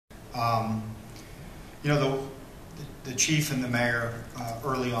You know, the chief and the mayor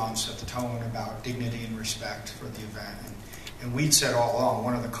early on set the tone about dignity and respect for the event. And we'd said all along,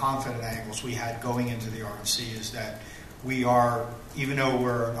 one of the confident angles we had going into the RNC is that we are, even though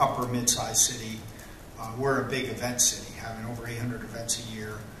we're an upper mid-sized city, we're a big event city, having over 800 events a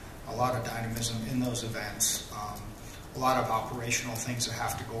year, a lot of dynamism in those events, a lot of operational things that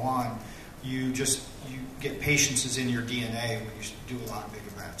have to go on. You get patience is in your DNA when you do a lot of big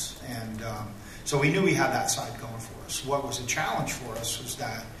events. And so we knew we had that side going for us. What was a challenge for us was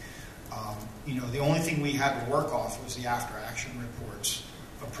that, you know, the only thing we had to work off was the after-action reports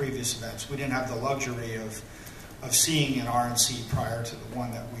of previous events. We didn't have the luxury of seeing an RNC prior to the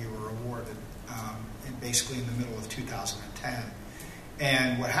one that we were awarded, basically in the middle of 2010.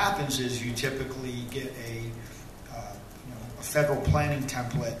 And what happens is you typically get a federal planning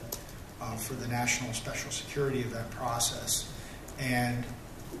template for the national special security event process. And,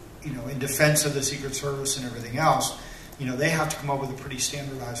 you know, in defense of the Secret Service and everything else, you know, they have to come up with a pretty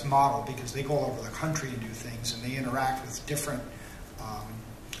standardized model because they go all over the country and do things, and they interact with different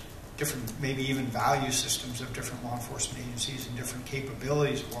maybe even value systems of different law enforcement agencies and different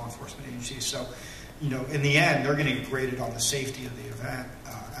capabilities of law enforcement agencies. So, you know, in the end, they're going to get graded on the safety of the event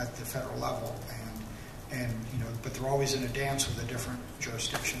at the federal level, and you know, but they're always in a dance with a different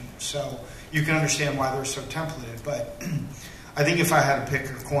jurisdiction. So you can understand why they're so templated. But I think if I had to pick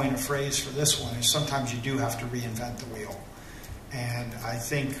a coin a phrase for this one, is sometimes you do have to reinvent the wheel. And I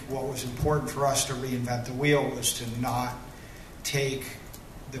think what was important for us to reinvent the wheel was to not take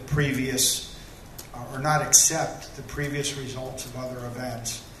the previous, or not accept the previous results of other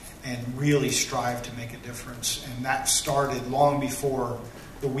events and really strive to make a difference. And that started long before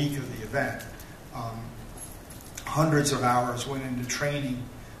the week of the event. Hundreds of hours went into training,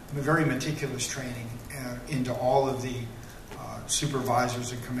 very meticulous training, into all of the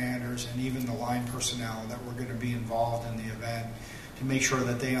supervisors and commanders and even the line personnel that were going to be involved in the event to make sure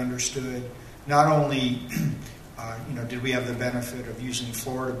that they understood not only you know, did we have the benefit of using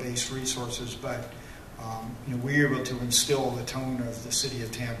Florida-based resources, but you know, we were able to instill the tone of the city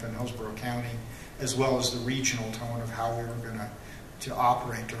of Tampa and Hillsborough County, as well as the regional tone of how we were going to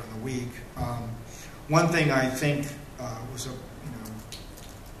operate during the week. One thing I think was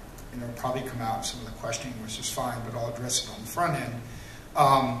probably come out, some of the questioning was just fine, but I'll address it on the front end.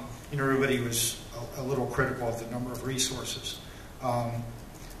 You know, everybody was a little critical of the number of resources.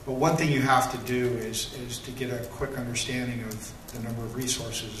 But one thing you have to do is to get a quick understanding of the number of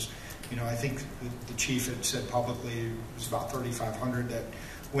resources. You know, I think the chief had said publicly it was about 3,500 that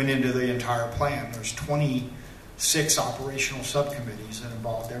went into the entire plan. There's 26 operational subcommittees that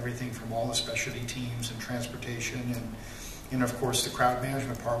involved everything from all the specialty teams and transportation, and of course the crowd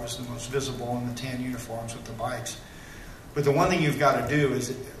management part was the most visible in the tan uniforms with the bikes. But the one thing you've got to do is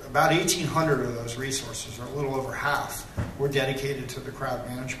that about 1,800 of those resources, or a little over half, were dedicated to the crowd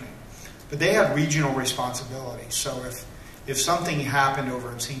management. But they had regional responsibility. So if something happened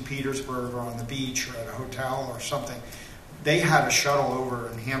over in St. Petersburg or on the beach or at a hotel or something, they had to shuttle over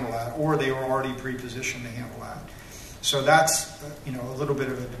and handle that, or they were already pre-positioned to handle that. So that's you know, a little bit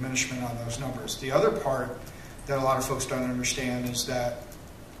of a diminishment on those numbers. The other part that a lot of folks don't understand is that,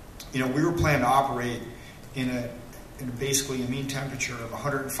 you know, we were planning to operate in basically a mean temperature of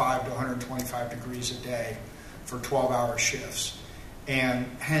 105 to 125 degrees a day for 12-hour shifts. And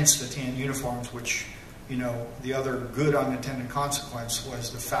hence the tan uniforms, which, you know, the other good unintended consequence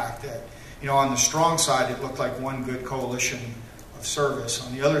was the fact that, you know, on the strong side, it looked like one good coalition of service.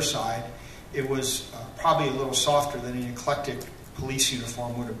 On the other side, it was probably a little softer than an eclectic police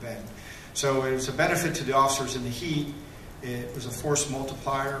uniform would have been. So it was a benefit to the officers in the heat. It was a force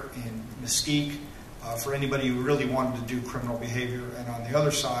multiplier in mystique for anybody who really wanted to do criminal behavior. And on the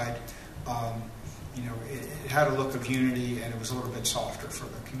other side, you know, it had a look of unity, and it was a little bit softer for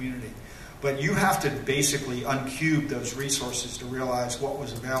the community. But you have to basically uncube those resources to realize what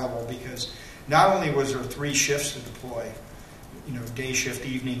was available, because not only was there 3 shifts to deploy, you know, day shift,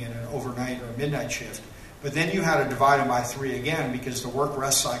 evening, and an overnight or midnight shift, but then you had to divide them by 3 again, because the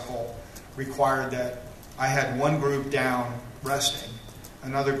work-rest cycle required that I had one group down resting,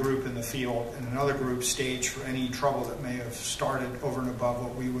 another group in the field, and another group staged for any trouble that may have started over and above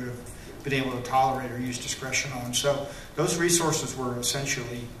what we would have been able to tolerate or use discretion on. So those resources were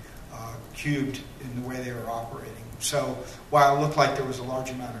essentially cubed in the way they were operating. So while it looked like there was a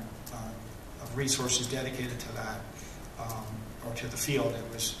large amount of resources dedicated to that, or to the field,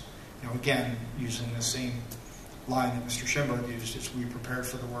 it was, you know, again, using the same line that Mr. Schimberg used, is we prepared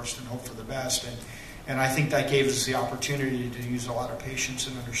for the worst and hope for the best. And I think that gave us the opportunity to use a lot of patience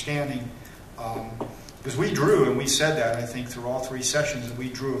and understanding Because we drew, and we said that, I think, through all 3 sessions, and we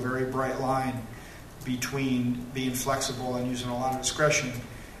drew a very bright line between being flexible and using a lot of discretion,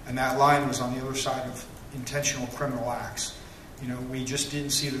 and that line was on the other side of intentional criminal acts. You know, we just didn't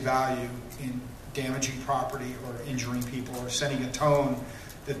see the value in damaging property or injuring people or setting a tone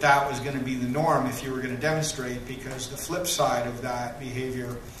that that was going to be the norm if you were going to demonstrate, because the flip side of that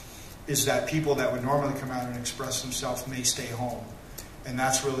behavior is that people that would normally come out and express themselves may stay home. And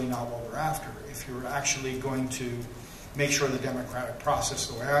that's really not what we're after. If you're actually going to make sure the democratic process,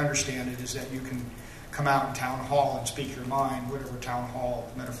 the way I understand it, is that you can come out in town hall and speak your mind, whatever town hall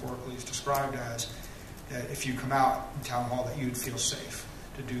metaphorically is described as, that if you come out in town hall that you'd feel safe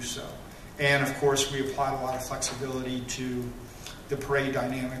to do so. And of course, we applied a lot of flexibility to the parade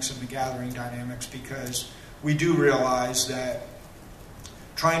dynamics and the gathering dynamics, because we do realize that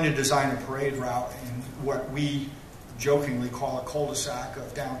trying to design a parade route in what we jokingly call a cul-de-sac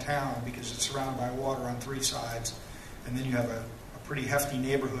of downtown, because it's surrounded by water on 3 sides, and then you have a pretty hefty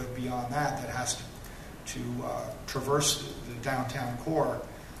neighborhood beyond that that has to traverse the downtown core.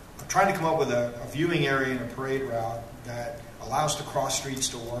 Trying to come up with a viewing area and a parade route that allows the cross streets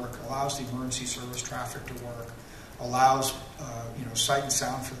to work, allows the emergency service traffic to work, allows sight and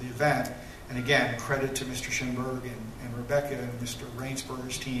sound for the event. And again, credit to Mr. Schinberg and Rebecca and Mr.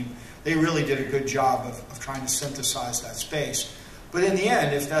 Rainsberger's team. They really did a good job of trying to synthesize that space. But in the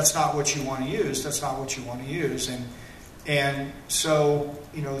end, if that's not what you want to use, that's not what you want to use. And so,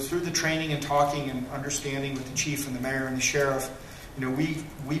 through the training and talking and understanding with the chief and the mayor and the sheriff,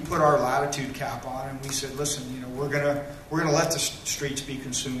 we put our latitude cap on, and we said, listen, we're gonna let the streets be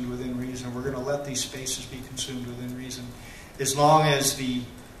consumed within reason. We're gonna let these spaces be consumed within reason, as long as the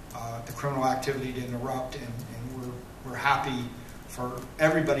criminal activity didn't erupt, and we're happy for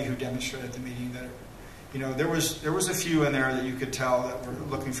everybody who demonstrated at the meeting that there was a few in there that you could tell that were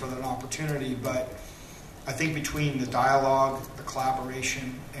looking for that opportunity, but I think between the dialogue, the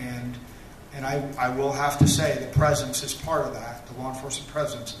collaboration, and I will have to say the presence is part of that, the law enforcement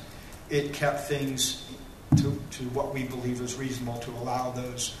presence. It kept things to what we believe is reasonable to allow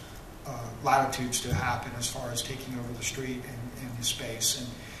those latitudes to happen as far as taking over the street and the space.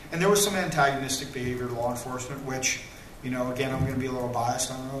 And there was some antagonistic behavior to law enforcement, which, again, I'm going to be a little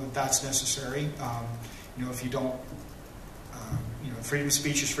biased. I don't know that that's necessary. If you don't, freedom of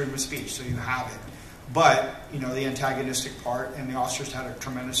speech is freedom of speech, so you have it. But, the antagonistic part, and the officers had a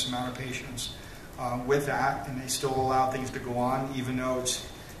tremendous amount of patience with that, and they still allowed things to go on, even though it's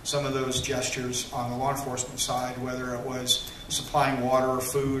some of those gestures on the law enforcement side, whether it was supplying water or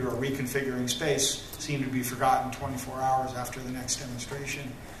food or reconfiguring space, seemed to be forgotten 24 hours after the next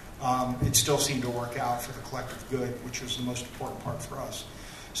demonstration. It still seemed to work out for the collective good, which was the most important part for us.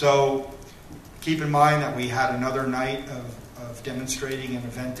 So keep in mind that we had another night of demonstrating an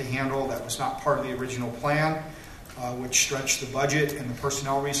event to handle that was not part of the original plan, which stretched the budget and the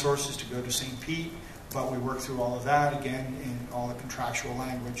personnel resources to go to St. Pete, but we worked through all of that, again, in all the contractual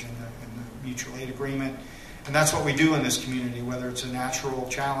language and the mutual aid agreement. And that's what we do in this community, whether it's a natural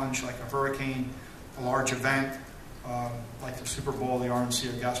challenge like a hurricane, a large event like the Super Bowl, the RNC,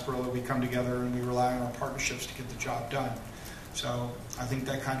 or Gasparilla. We come together and we rely on our partnerships to get the job done. So I think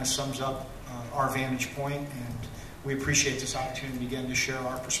that kind of sums up our vantage point, and we appreciate this opportunity again to share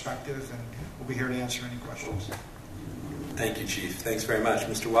our perspective, and we'll be here to answer any questions. Thank you, Chief. Thanks very much.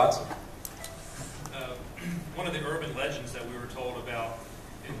 Mr. Watson. One of the urban legends that we were told about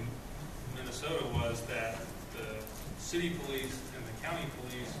in Minnesota was that the city police and the county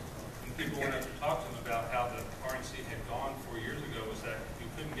police, when people went up to talk to them about how the RNC had gone 4 years ago, was that you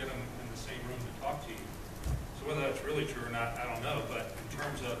couldn't get them in the same room to talk to you. So whether that's really true or not, I don't know. But in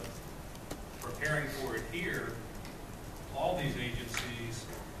terms of preparing for it here, all these agencies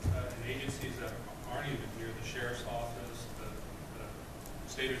and agencies that aren't even here, the sheriff's office, the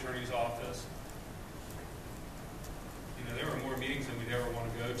state attorney's office, there were more meetings than we'd ever want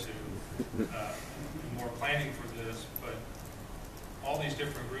to go to, more planning for this, but all these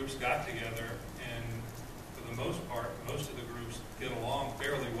different groups got together, and for the most part, most of the groups get along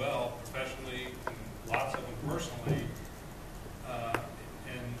fairly well professionally, and lots of them personally.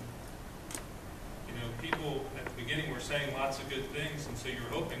 People at the beginning were saying lots of good things, and so you're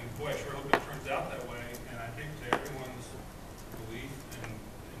hoping, boy, I sure hope it turns out that way. And I think to everyone's belief and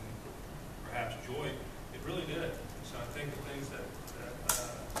perhaps joy, it really did. So I think the things that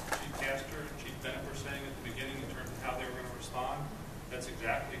Chief Castor and Chief Bennett were saying at the beginning in terms of how they were going to respond, that's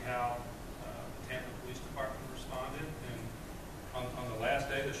exactly how the Tampa Police Department responded. And on the last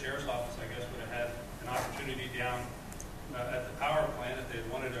day, the sheriff's office, I guess, would have had an opportunity down at the power plant if they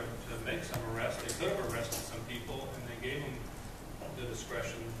wanted to make some arrests. They could have arrested some people, and they gave them the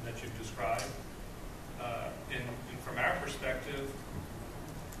discretion that you've described. And from our perspective,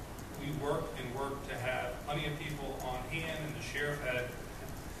 we worked to have plenty of people on hand, and the sheriff had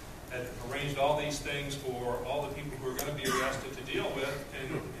arranged all these things for all the people who were going to be arrested to deal with,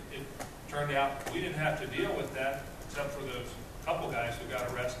 and it turned out we didn't have to deal with that except for those couple guys who got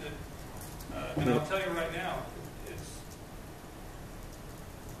arrested. And I'll tell you right now,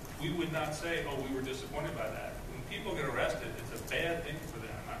 we would not say, oh, we were disappointed by that. When people get arrested, it's a bad thing for them.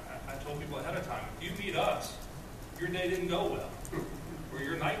 I told people ahead of time, if you meet us, your day didn't go well, or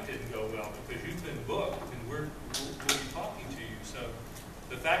your night didn't go well because you've been booked and we'll be talking to you. So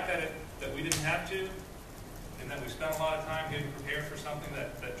the fact that we didn't have to, and that we spent a lot of time getting prepared for something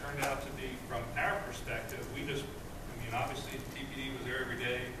that turned out to be, from our perspective, obviously TPD was there every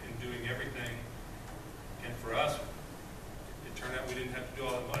day and doing everything, and for us, it turned out we didn't have to do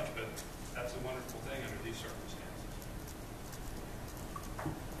all that much, but that's a wonderful thing under these circumstances.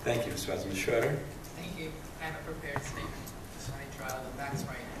 Thank you, Mr. Ms. Schroeder. Thank you. I have a prepared statement. So I trial the facts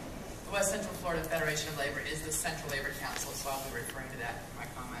right. The West Central Florida Federation of Labor is the Central Labor Council, so I'll be referring to that in my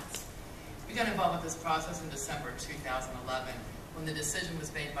comments. We got involved with this process in December 2011 when the decision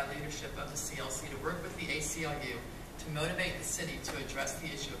was made by leadership of the CLC to work with the ACLU to motivate the city to address the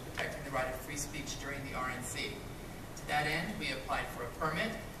issue of protecting the right of free speech during the RNC. To that end, we applied for a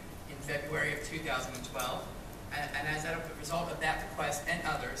permit in February of 2012, and as a result of that request and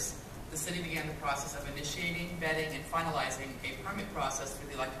others, the city began the process of initiating, vetting, and finalizing a permit process for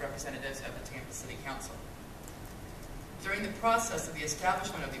the elected representatives of the Tampa City Council. During the process of the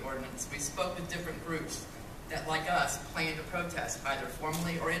establishment of the ordinance, we spoke with different groups that, like us, planned to protest either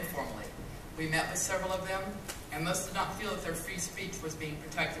formally or informally. We met with several of them, and most did not feel that their free speech was being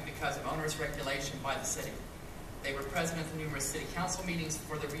protected because of onerous regulation by the city. They were present at the numerous city council meetings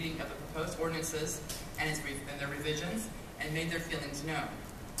for the reading of the proposed ordinances and their revisions, and made their feelings known.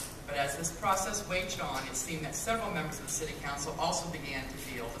 But as this process waged on, it seemed that several members of the city council also began to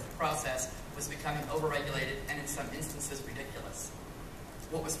feel that the process was becoming overregulated and in some instances ridiculous.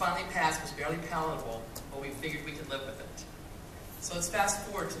 What was finally passed was barely palatable, but we figured we could live with it. So let's fast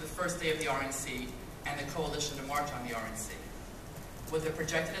forward to the first day of the RNC and the coalition to march on the RNC. With a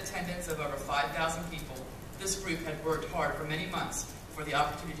projected attendance of over 5,000 people, this group had worked hard for many months for the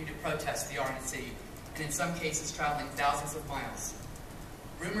opportunity to protest the RNC, and in some cases traveling thousands of miles.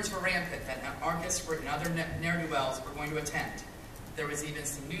 Rumors were rampant that anarchists and other ne'er-do-wells were going to attend. There was even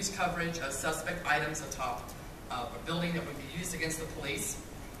some news coverage of suspect items atop a building that would be used against the police.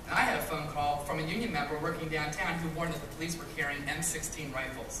 And I had a phone call from a union member working downtown who warned that the police were carrying M16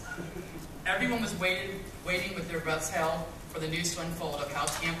 rifles. Everyone was waiting with their breaths held for the news to unfold of how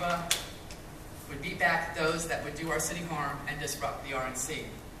Tampa would beat back those that would do our city harm and disrupt the RNC.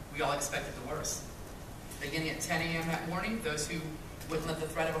 We all expected the worst. Beginning at 10 a.m. that morning, those who wouldn't let the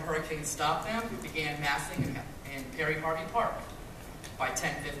threat of a hurricane stop them began massing in Perry Harvey Park. By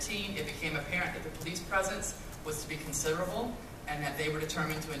 10:15, it became apparent that the police presence was to be considerable and that they were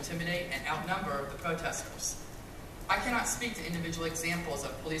determined to intimidate and outnumber the protesters. I cannot speak to individual examples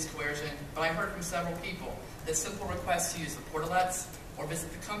of police coercion, but I heard from several people that simple requests to use the portalettes or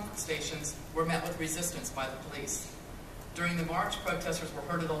visit the comfort stations were met with resistance by the police. During the march, protesters were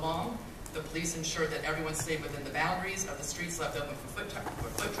herded along. The police ensured that everyone stayed within the boundaries of the streets left open for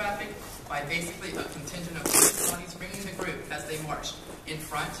foot traffic by basically a contingent of police bodies bringing the group as they marched in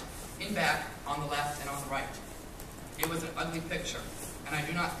front, in back, on the left, and on the right. It was an ugly picture, and I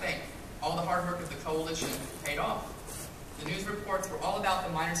do not think all the hard work of the coalition paid off. The news reports were all about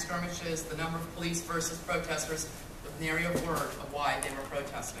the minor skirmishes, the number of police versus protesters, with nary a word of why they were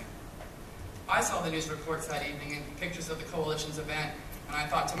protesting. I saw the news reports that evening and pictures of the coalition's event, and I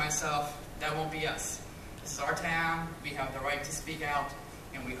thought to myself, that won't be us. This is our town, we have the right to speak out,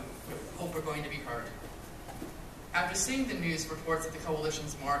 and we hope we're going to be heard. After seeing the news reports of the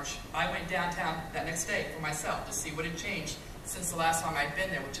coalition's march, I went downtown that next day for myself to see what had changed since the last time I'd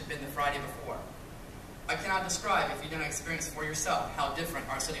been there, which had been the Friday before. I cannot describe, if you don't experience for yourself, how different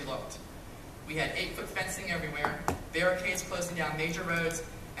our city looked. We had 8-foot fencing everywhere, barricades closing down major roads,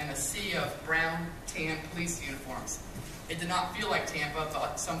 and a sea of brown, tan police uniforms. It did not feel like Tampa,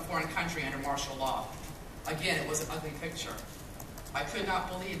 but some foreign country under martial law. Again, it was an ugly picture. I could not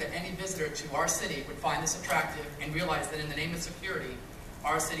believe that any visitor to our city would find this attractive and realize that in the name of security,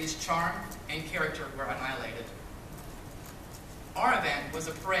 our city's charm and character were annihilated. Our event was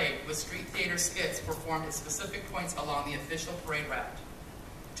a parade with street theater skits performed at specific points along the official parade route.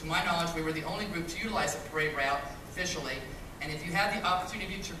 To my knowledge, we were the only group to utilize the parade route officially, and if you had the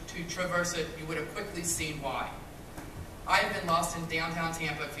opportunity to traverse it, you would have quickly seen why. I have been lost in downtown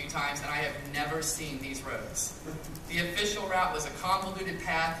Tampa a few times, and I have never seen these roads. The official route was a convoluted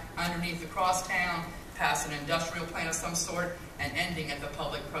path underneath the crosstown, past an industrial plant of some sort, and ending at the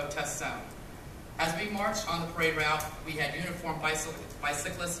public protest zone. As we marched on the parade route, we had uniformed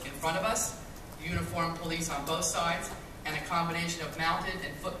bicyclists in front of us, uniformed police on both sides, and a combination of mounted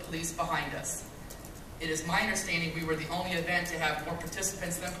and foot police behind us. It is my understanding we were the only event to have more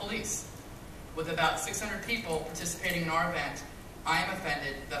participants than police. With about 600 people participating in our event, I am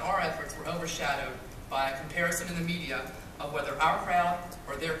offended that our efforts were overshadowed by a comparison in the media of whether our crowd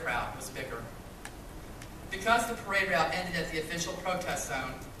or their crowd was bigger. Because the parade route ended at the official protest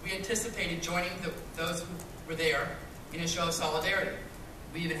zone, we anticipated joining those who were there in a show of solidarity.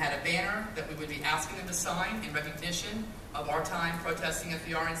 We even had a banner that we would be asking them to sign in recognition of our time protesting at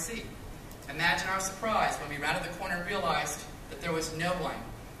the RNC. Imagine our surprise when we rounded the corner and realized that there was no one,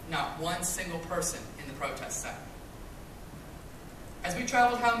 not one single person in the protest zone. As we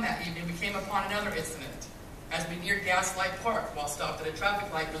traveled home that evening, we came upon another incident. As we neared Gaslight Park, while stopped at a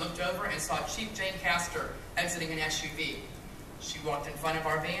traffic light, we looked over and saw Chief Jane Castor exiting an SUV. She walked in front of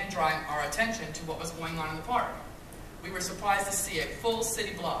our van, drawing our attention to what was going on in the park. We were surprised to see a full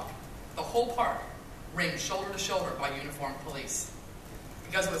city block, the whole park, ringed shoulder to shoulder by uniformed police.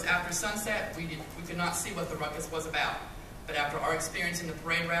 Because it was after sunset, we could not see what the ruckus was about. But after our experience in the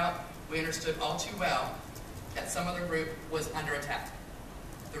parade route, we understood all too well that some other group was under attack.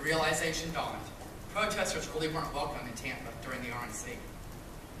 The realization dawned. Protesters really weren't welcome in Tampa during the RNC.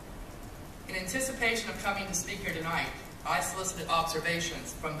 In anticipation of coming to speak here tonight, I solicited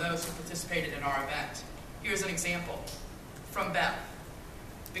observations from those who participated in our event. Here's an example. From Beth.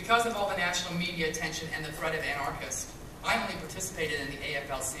 Because of all the national media attention and the threat of anarchists, I only participated in the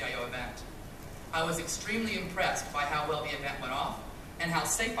AFL-CIO event. I was extremely impressed by how well the event went off and how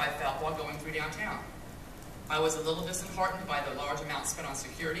safe I felt while going through downtown. I was a little disheartened by the large amount spent on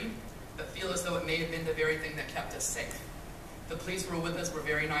security, but feel as though it may have been the very thing that kept us safe. The police who were with us were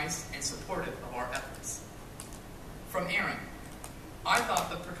very nice and supportive of our efforts. From Aaron, I thought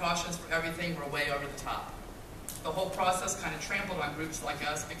the precautions for everything were way over the top. The whole process kind of trampled on groups like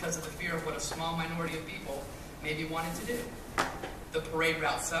us because of the fear of what a small minority of people maybe wanted to do. The parade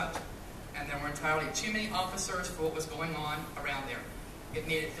route sucked, and there were entirely too many officers for what was going on around there. It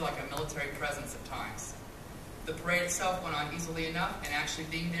made it feel like a military presence at times. The parade itself went on easily enough, and actually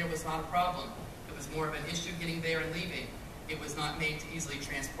being there was not a problem. It was more of an issue getting there and leaving. It was not made to easily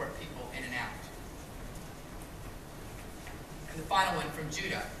transport people in and out. And the final one from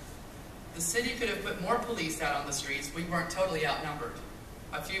Judah. The city could have put more police out on the streets. We weren't totally outnumbered.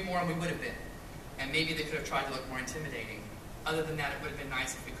 A few more and we would have been. And maybe they could have tried to look more intimidating. Other than that, it would have been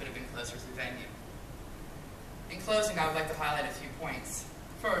nice if we could have been closer to the venue. In closing, I would like to highlight a few points.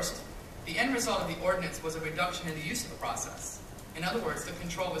 First, the end result of the ordinance was a reduction in the use of the process. In other words, the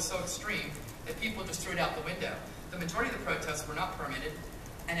control was so extreme that people just threw it out the window. The majority of the protests were not permitted,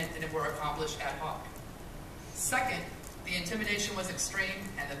 and it were accomplished ad hoc. Second, the intimidation was extreme,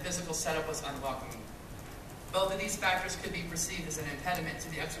 and the physical setup was unwelcoming. Both of these factors could be perceived as an impediment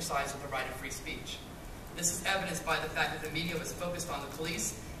to the exercise of the right of free speech. This is evidenced by the fact that the media was focused on the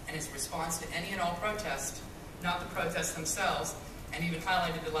police and its response to any and all protests, not the protests themselves, and even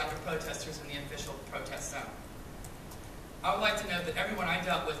highlighted the lack of protesters in the official protest zone. I would like to note that everyone I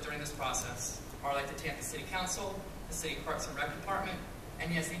dealt with during this process, or like the Tampa City Council, the City Parks and Rec Department,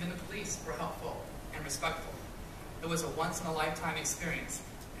 and yes, even the police were helpful and respectful. It was a once-in-a-lifetime experience,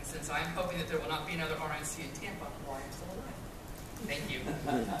 and since I am hoping that there will not be another RNC in Tampa while I am still alive. Thank you.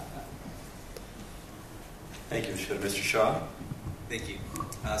 Thank you, Mr. Shaw. Thank you.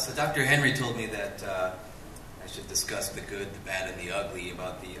 So Dr. Henry told me that I should discuss the good, the bad, and the ugly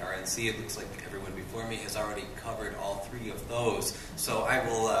about the RNC. It looks like everyone before me has already covered all three of those. So I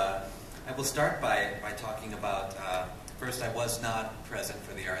will start by talking about, first, I was not present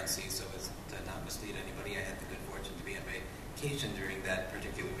for the RNC, so as to not mislead anybody, I had the good fortune to be on vacation during that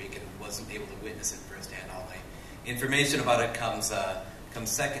particular week and wasn't able to witness it firsthand. All my information about it comes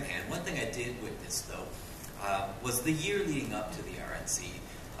secondhand. One thing I did witness, though, was the year leading up to the RNC,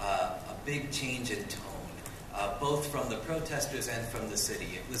 a big change in tone, both from the protesters and from the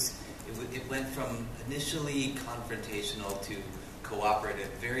city. It went from initially confrontational to cooperative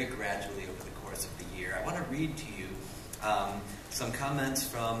very gradually over the course of the year. I want to read to you some comments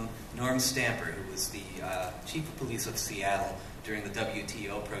from Norm Stamper, who was the Chief of Police of Seattle during the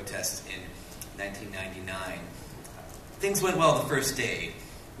WTO protests in 1999. Things went well the first day.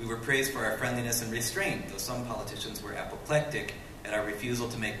 We were praised for our friendliness and restraint, though some politicians were apoplectic at our refusal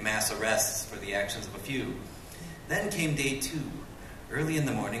to make mass arrests for the actions of a few. Then came day two. Early in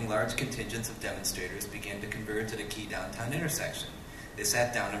the morning, large contingents of demonstrators began to converge at a key downtown intersection. They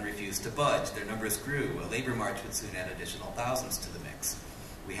sat down and refused to budge. Their numbers grew. A labor march would soon add additional thousands to the mix.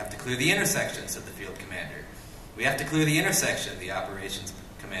 "We have to clear the intersection," said the field commander. "We have to clear the intersection," the operations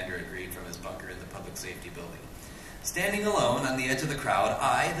commander agreed from his bunker in the public safety building. Standing alone on the edge of the crowd,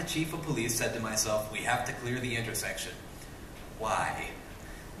 I, the chief of police, said to myself, "We have to clear the intersection." Why?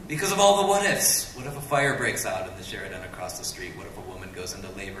 Because of all the what-ifs. What if a fire breaks out in the Sheraton across the street? What if a woman goes into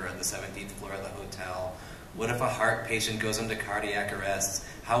labor on the 17th floor of the hotel? What if a heart patient goes into cardiac arrest?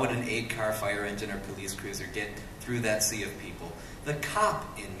 How would an 8-car fire engine or police cruiser get through that sea of people? The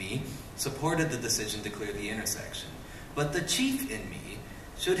cop in me supported the decision to clear the intersection. But the chief in me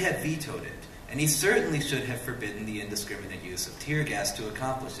should have vetoed it. And he certainly should have forbidden the indiscriminate use of tear gas to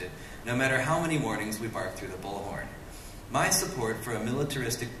accomplish it, no matter how many warnings we barked through the bullhorn. My support for a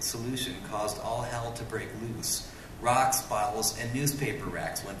militaristic solution caused all hell to break loose. Rocks, bottles, and newspaper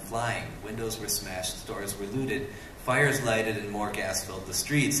racks went flying. Windows were smashed, stores were looted, fires lighted, and more gas filled the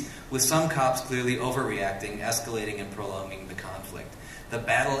streets, with some cops clearly overreacting, escalating, and prolonging the conflict. The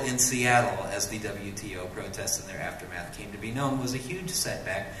battle in Seattle, as the WTO protests and their aftermath came to be known, was a huge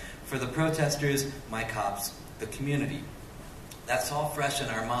setback for the protesters, my cops, the community. That's all fresh in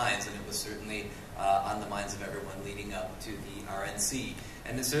our minds, and it was certainly on the minds of everyone leading up to the RNC.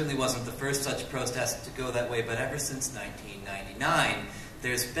 And it certainly wasn't the first such protest to go that way, but ever since 1999,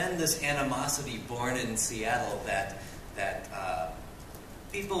 there's been this animosity born in Seattle that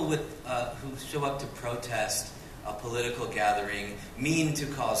people who show up to protest a political gathering mean to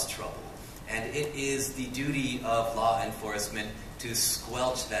cause trouble. And it is the duty of law enforcement to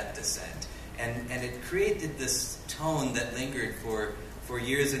squelch that dissent. And it created this tone that lingered for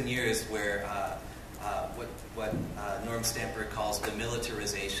years and years where what Norm Stamper calls the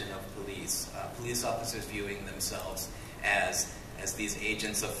militarization of police. Police officers viewing themselves as these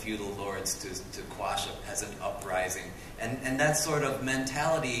agents of feudal lords to quash a peasant uprising. And that sort of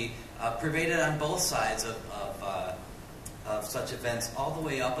mentality pervaded on both sides of such events all the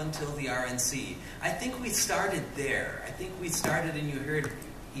way up until the RNC. I think we started there. I think we started, and you heard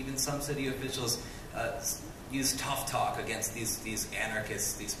even some city officials use tough talk against these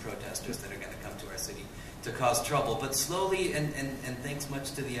anarchists, these protesters that are going to come to our city to cause trouble. But slowly, and thanks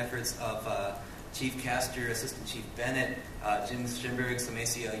much to the efforts of Chief Castor, Assistant Chief Bennett, Jim Schimberg, some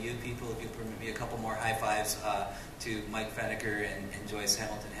ACLU people, if you'll permit me a couple more high fives to Mike Fenneker and Joyce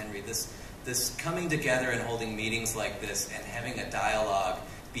Hamilton Henry. This coming together and holding meetings like this and having a dialogue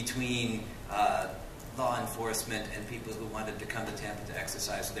between law enforcement and people who wanted to come to Tampa to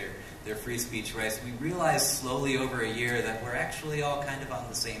exercise their free speech rights, we realized slowly over a year that we're actually all kind of on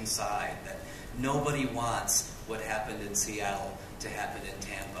the same side, that nobody wants what happened in Seattle to happen in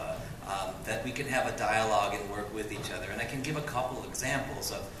Tampa, that we can have a dialogue and work with each other. And I can give a couple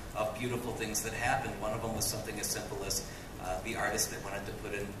examples of beautiful things that happened. One of them was something as simple as the artist that wanted to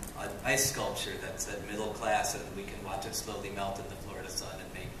put in an ice sculpture that said middle class, and we can watch it slowly melt in the Florida sun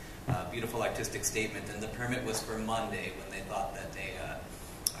and make a beautiful artistic statement. And the permit was for Monday, when they thought that a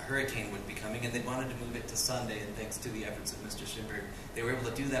hurricane would be coming, and they wanted to move it to Sunday. And thanks to the efforts of Mr. Schimberg, they were able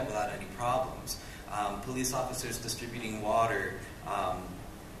to do that without any problems. Police officers distributing water,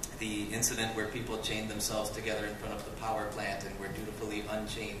 the incident where people chained themselves together in front of the power plant and were dutifully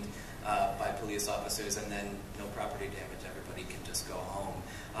unchained by police officers, and then no property damage, everybody can just go home.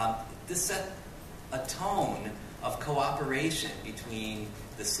 This set a tone of cooperation between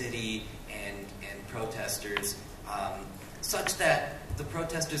the city and protesters, such that the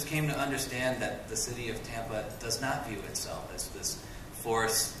protesters came to understand that the city of Tampa does not view itself as this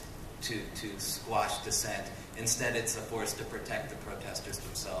force to squash dissent. Instead, it's a force to protect the protesters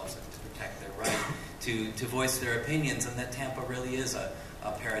themselves and to protect their right to voice their opinions, and that Tampa really is a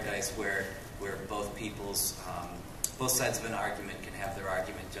paradise where both both sides of an argument can have their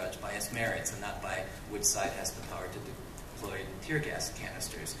argument judged by its merits and not by which side has the power to deploy tear gas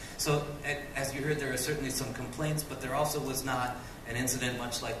canisters. So, as you heard, there are certainly some complaints, but there also was not an incident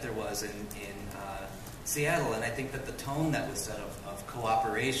much like there was in Seattle. And I think that the tone that was set of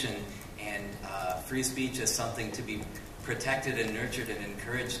cooperation and free speech as something to be protected and nurtured and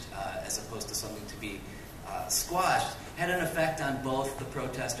encouraged, as opposed to something to be squashed, had an effect on both the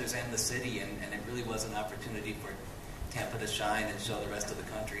protesters and the city, and it really was an opportunity for Tampa to shine and show the rest of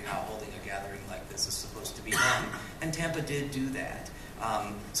the country how holding a gathering like this is supposed to be done. And Tampa did do that.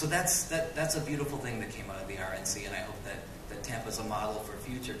 So that's a beautiful thing that came out of the RNC, and I hope that Tampa's a model for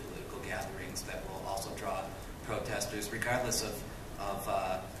future political gatherings that will also draw protesters, regardless of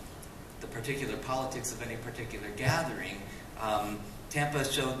the particular politics of any particular gathering. Tampa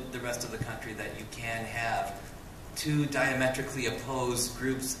showed the rest of the country that you can have two diametrically opposed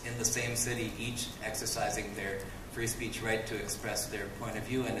groups in the same city, each exercising their free speech right to express their point of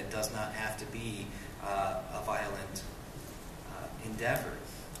view, and it does not have to be a violent endeavor.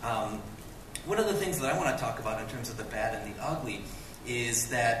 One of the things that I want to talk about in terms of the bad and the ugly is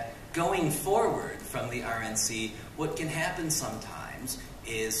that going forward from the RNC, what can happen sometimes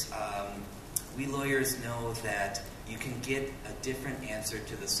is we lawyers know that you can get a different answer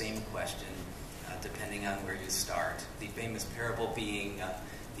to the same question depending on where you start. The famous parable being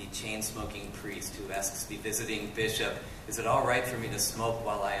the chain-smoking priest who asks the visiting bishop, "Is it all right for me to smoke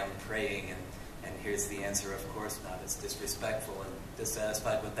while I am praying?" And here's the answer: of course not. It's disrespectful. And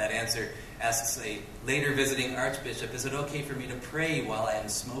dissatisfied with that answer, asks a later visiting archbishop, "Is it okay for me to pray while I am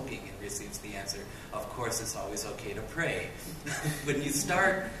smoking?" And receives the answer: of course it's always okay to pray. When you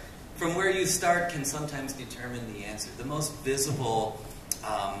start, from where you start can sometimes determine the answer. The most visible